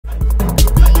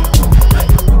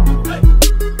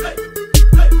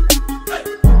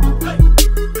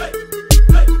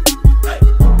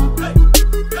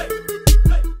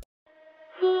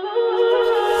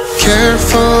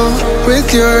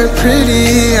with your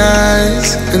pretty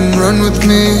eyes and run with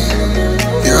me,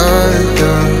 yeah.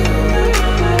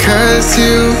 'Cause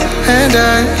you and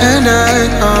I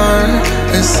are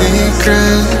a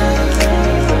secret.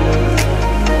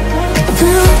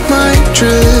 Feel my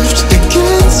drift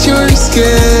against your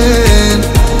skin,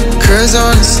 'cause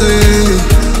honestly,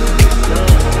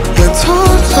 let's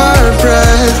hold our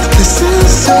breath, this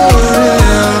is so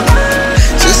real.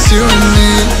 Just you and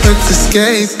me, let's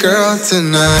escape, girl,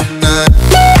 tonight.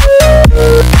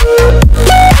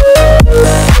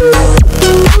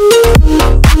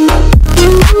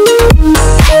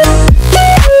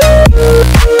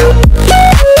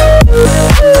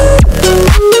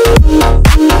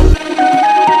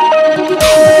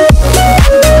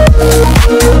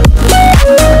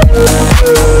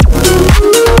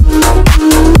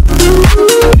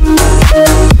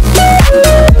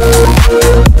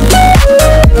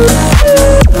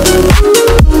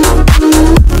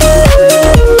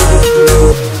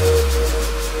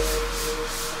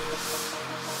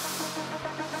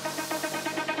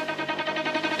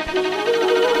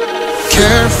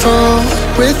 Careful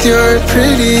with your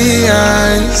pretty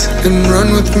eyes and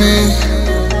run with me,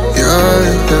 yeah.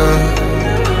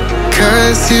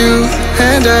 'Cause you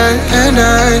and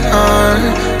I are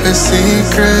a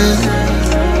secret.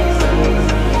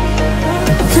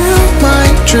 Feel my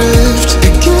drift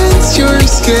against your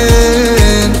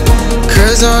skin,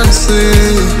 'cause honestly,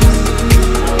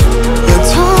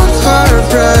 let's hold our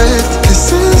breath, this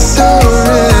is so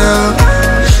real.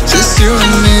 Just you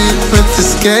and me, let's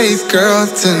escape, girl,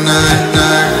 tonight.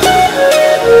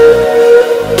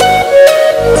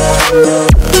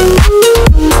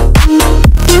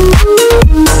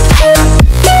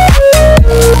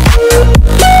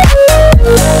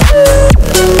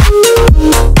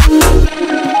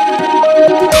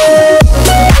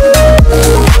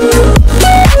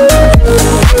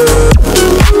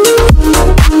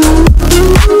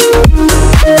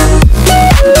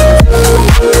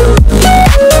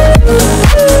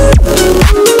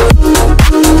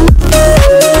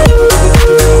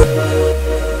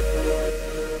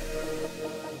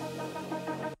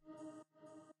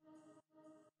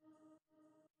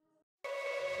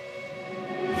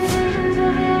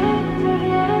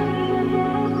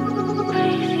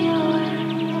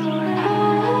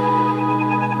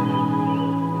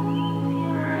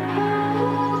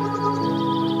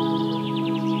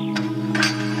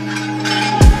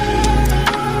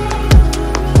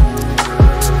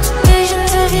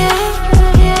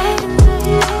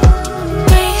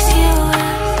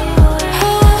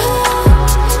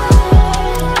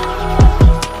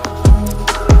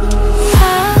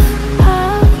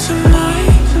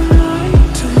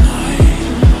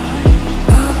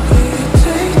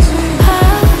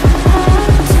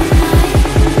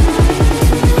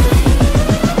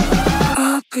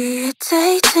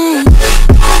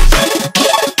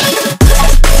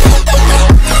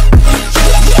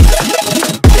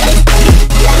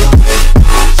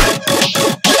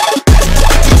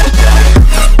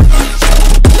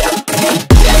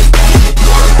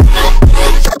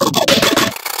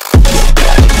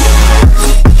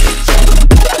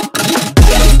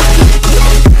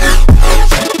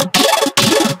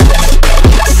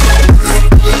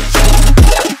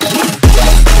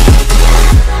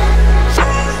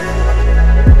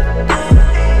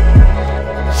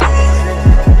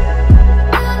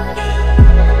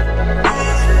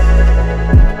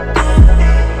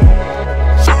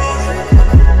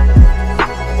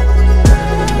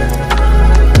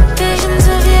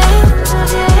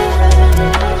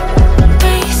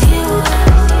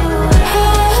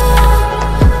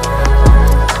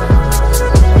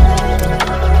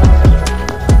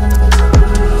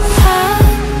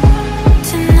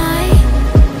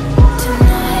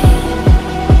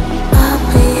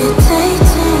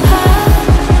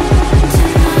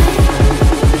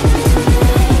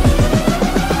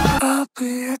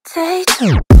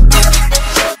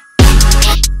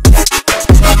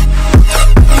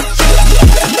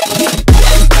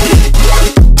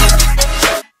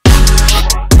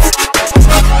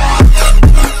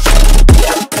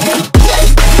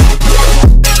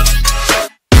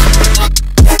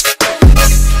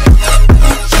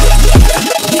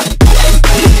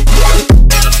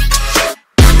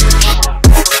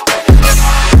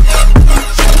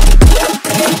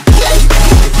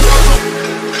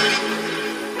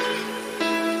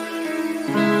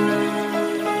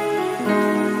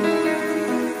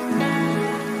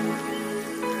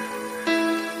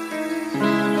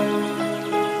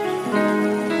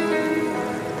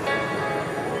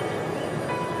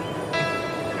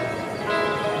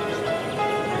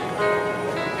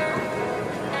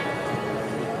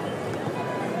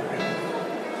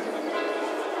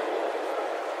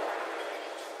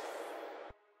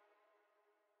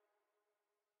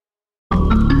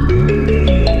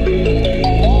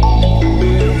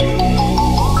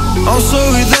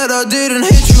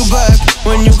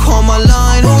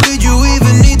 line, who did you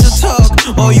even need to talk?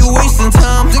 Or you wasting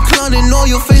time, declining all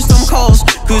your FaceTime calls?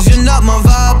 Cause you're not my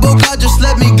vibe, oh God, just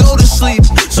let me go to sleep.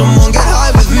 Someone get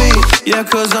high with me. Yeah,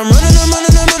 cause I'm running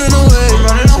away.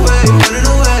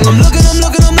 I'm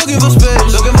looking for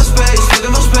space. Looking for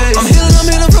space. I'm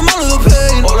healing from all of the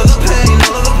pain.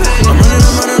 I'm running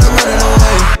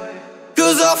away.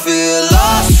 Cause I feel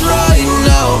lost right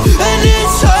now, and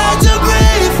it's hard to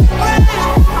breathe.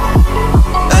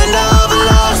 And I've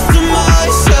lost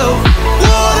myself.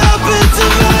 What happened to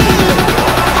me?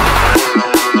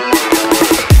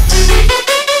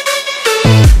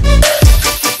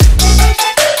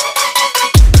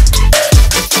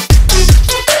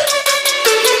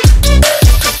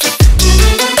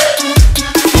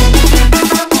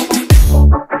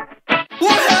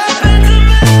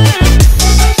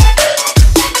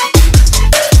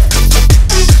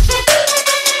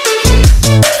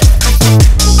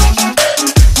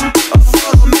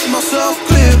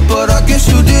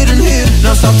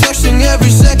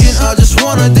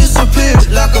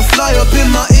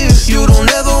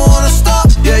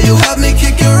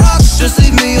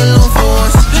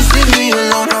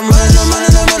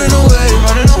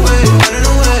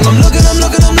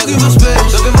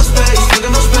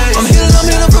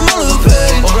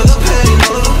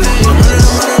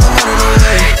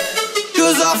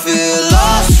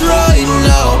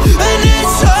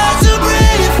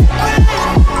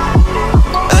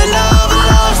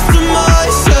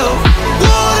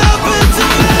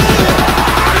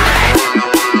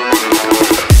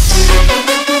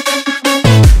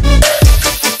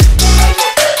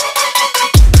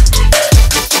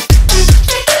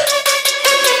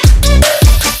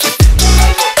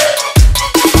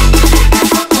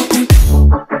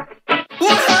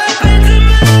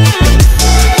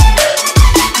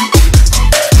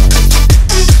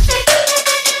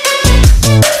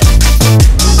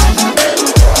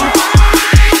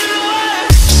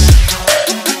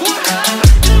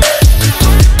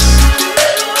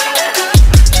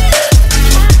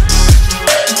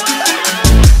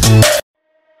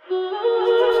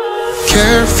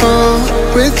 Careful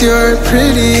with your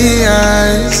pretty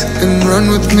eyes and run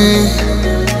with me,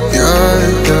 you're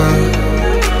young.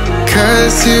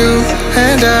 Cause you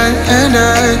and I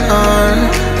are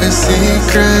a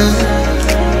secret.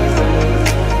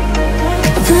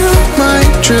 Feel my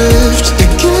drift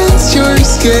against your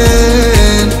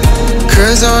skin.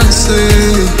 Cause honestly,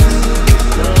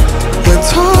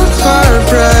 let's hold our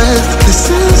breath, this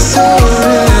is so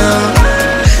real.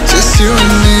 Just you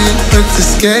and me with the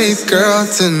escape girl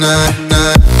tonight.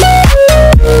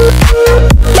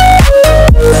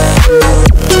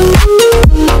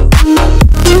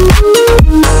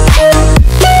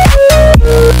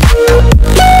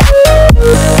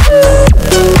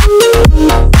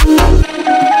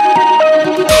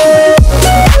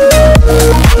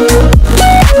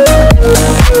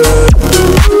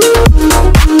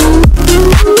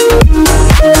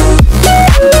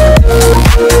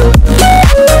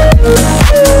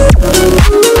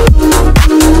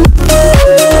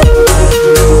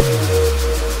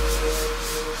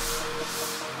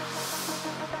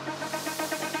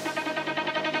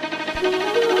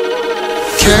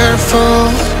 Careful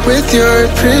with your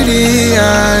pretty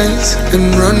eyes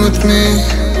and run with me,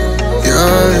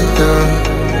 you're young.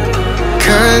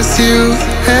 Cause you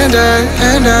and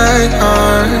I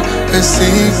are a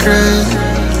secret.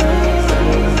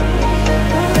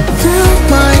 Feel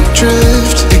my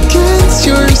drift against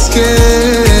your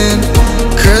skin.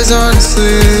 Cause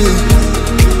honestly,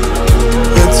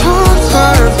 let's hold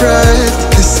our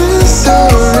breath, this is so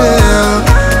real.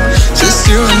 Just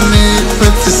you and me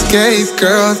with the escape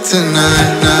girl tonight.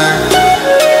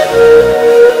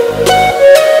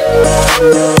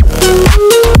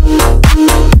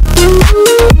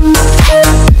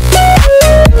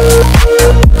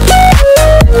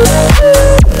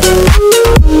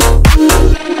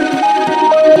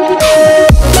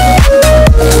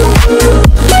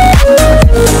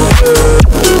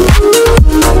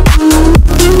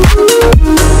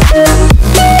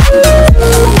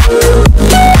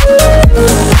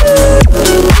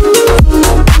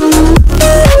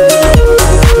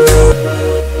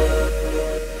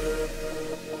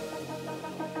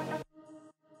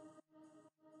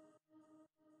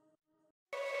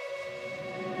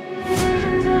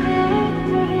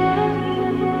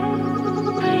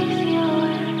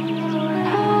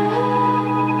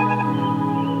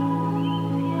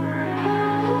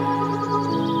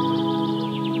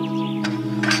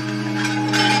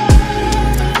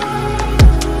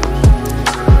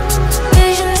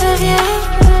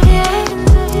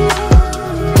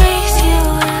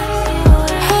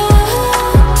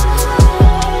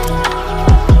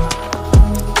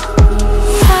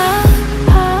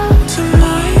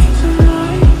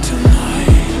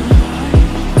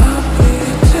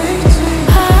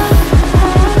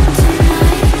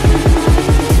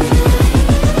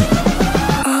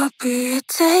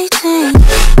 irritating.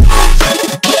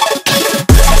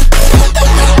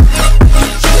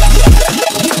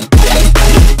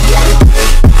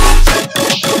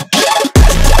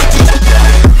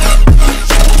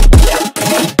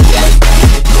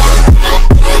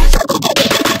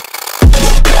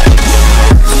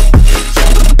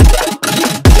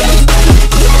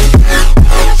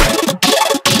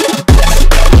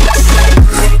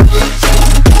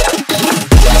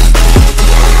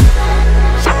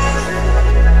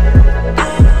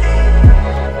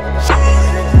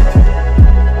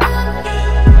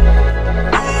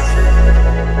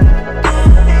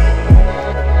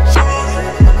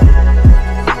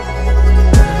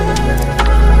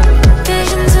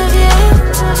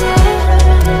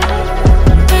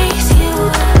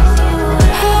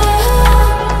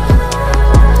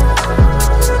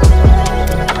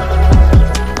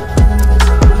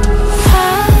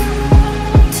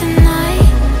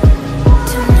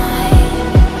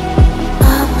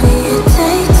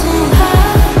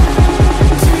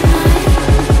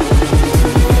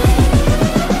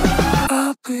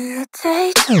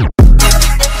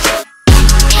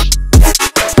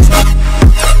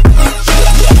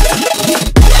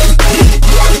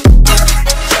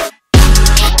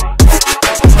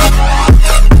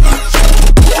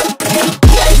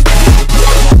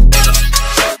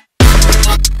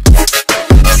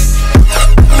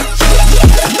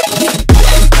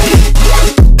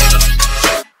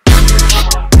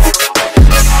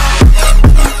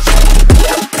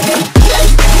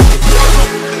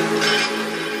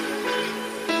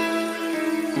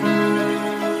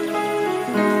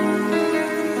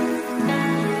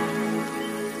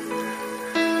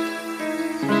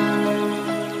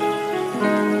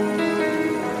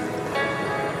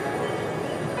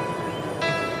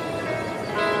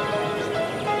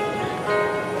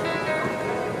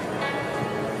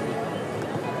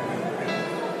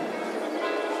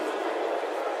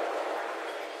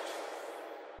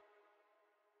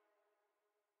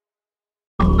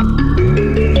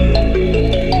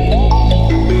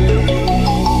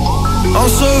 I'm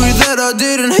sorry that I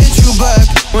didn't hit you back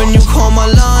when you called my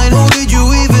line. Or did you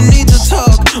even need to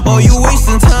talk? Are you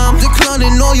wasting time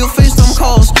declining all your FaceTime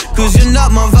calls? Cause you're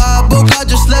not my vibe, but God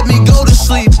just let me go to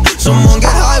sleep. Someone get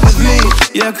high with me.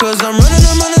 Yeah, cause I'm running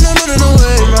away.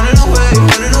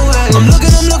 I'm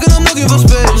looking for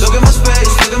space. Look at my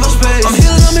space. I'm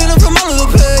healing from all of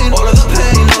the pain.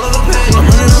 I'm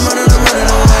running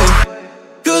away.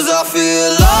 Cause I feel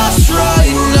lost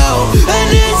right now, and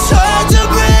it's hard to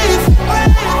breathe.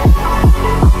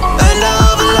 And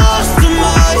I've lost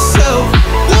myself.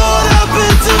 What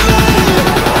happened to me?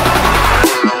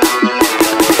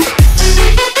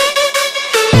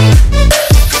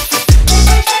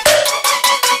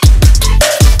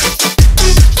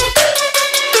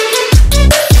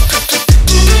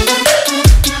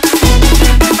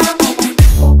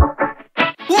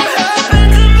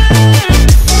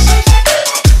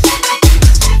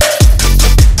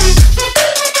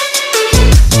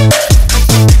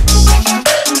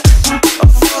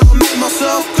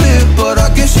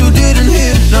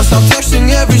 Stop texting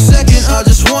every second, I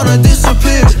just wanna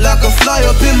disappear. Like a fly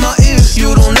up in my ear,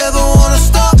 you don't ever wanna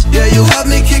stop. Yeah, you have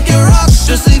me kicking rocks,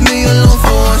 just leave me alone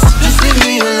for once. Just leave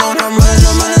me alone, I'm running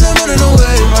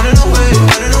away.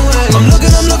 I'm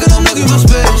looking for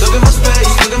space.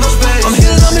 I'm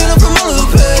healing from all of the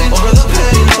pain. I'm running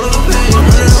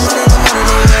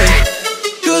away.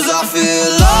 Cause I feel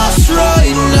lost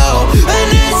right now, and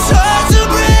it's hard to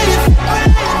breathe.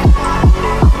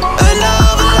 And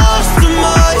I've lost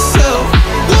myself.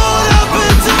 What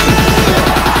happened to me?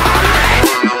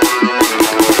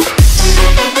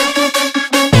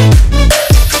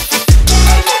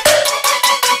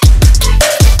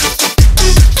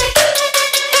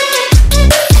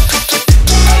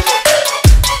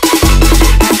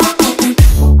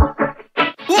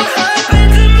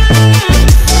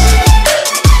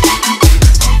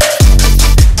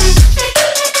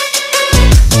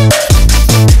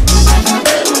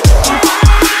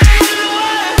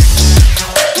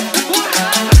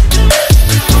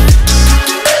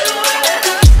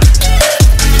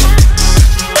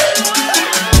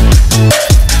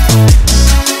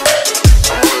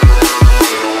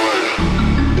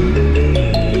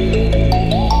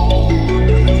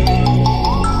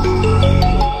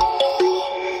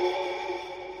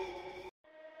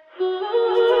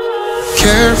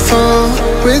 Careful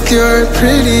with your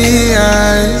pretty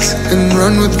eyes and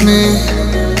run with me,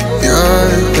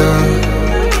 you're young.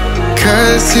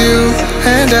 Cause you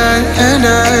and I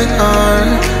are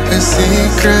a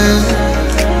secret.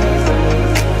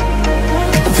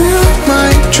 Feel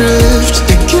my drift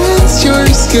against your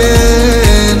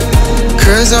skin.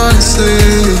 'cause honestly,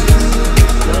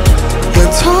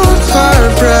 let's hold our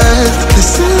breath,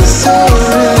 this is so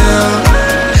real.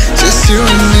 Just you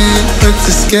and me, let's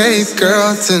escape,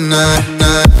 girl, tonight.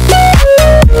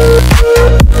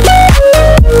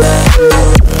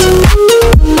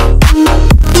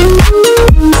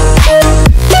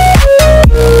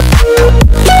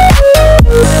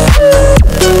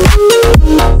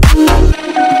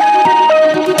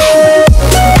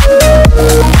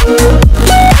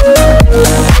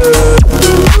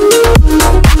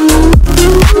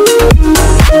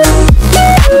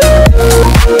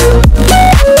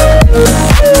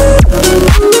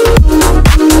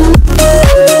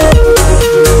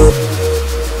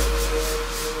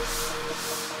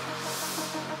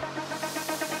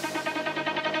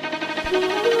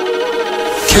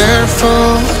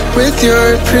 Careful with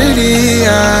your pretty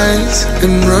eyes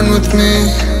and run with me,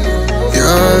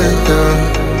 yeah.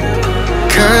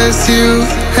 'Cause you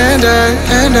and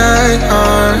I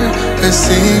are a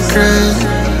secret.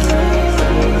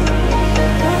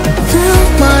 Feel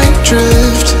my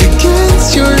drift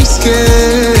against your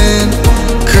skin,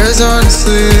 'cause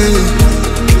honestly,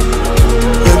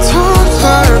 let's hold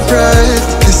our breath,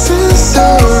 this is so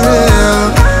real.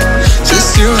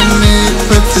 Just you and me,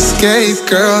 let's escape,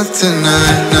 girl,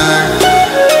 tonight.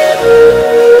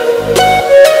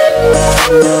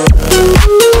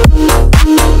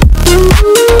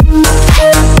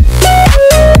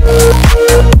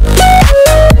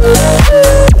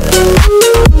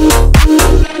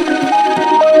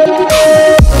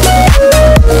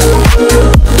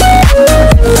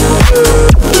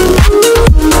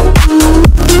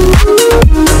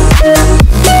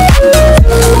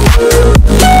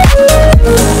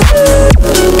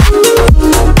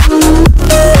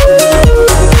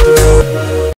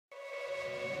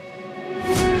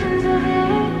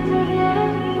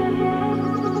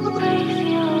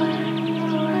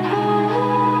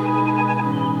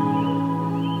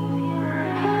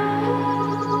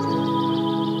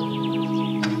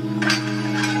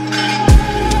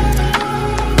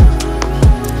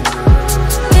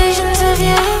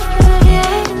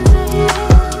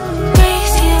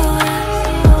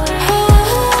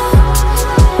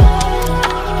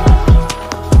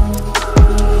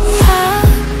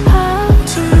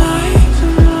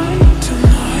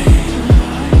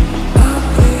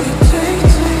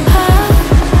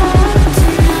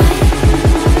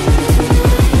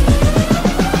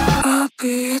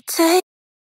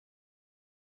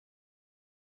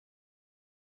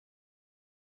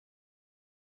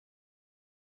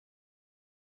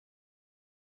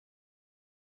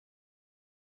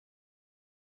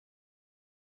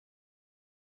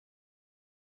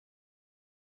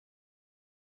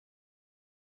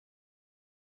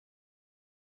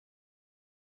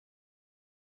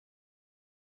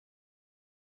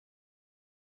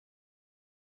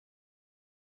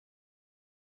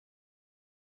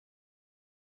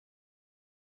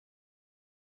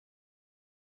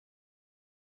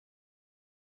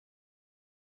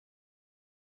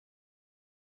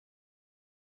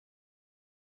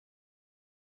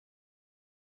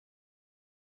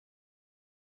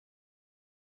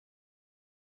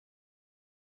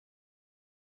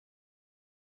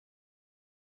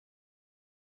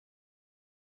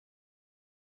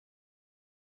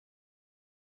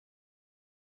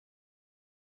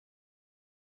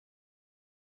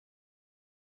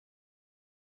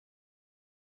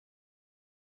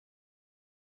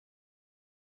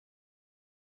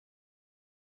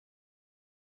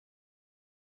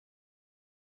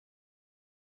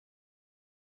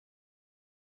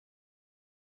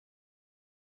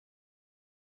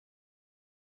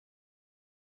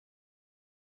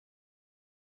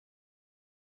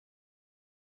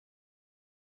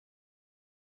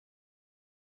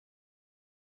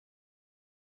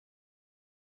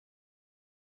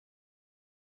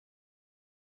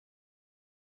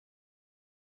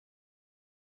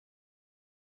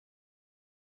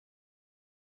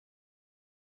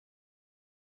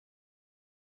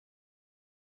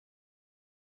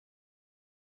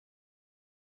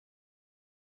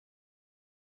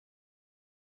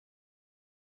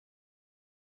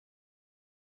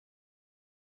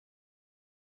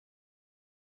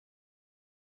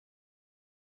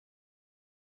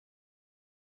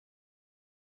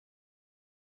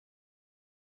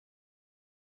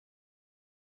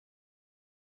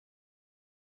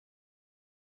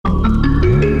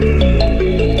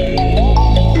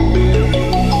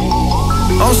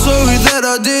 I'm sorry that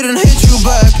I didn't hit you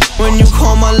back when you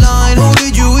called my line. Or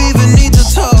did you even need to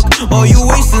talk? Or you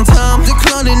wasting time,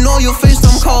 declining all your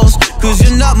FaceTime calls. Cause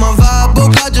you're not my vibe, oh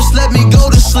God, just let me go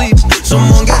to sleep.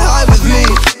 Someone get high with me.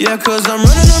 Yeah, cause I'm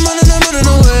running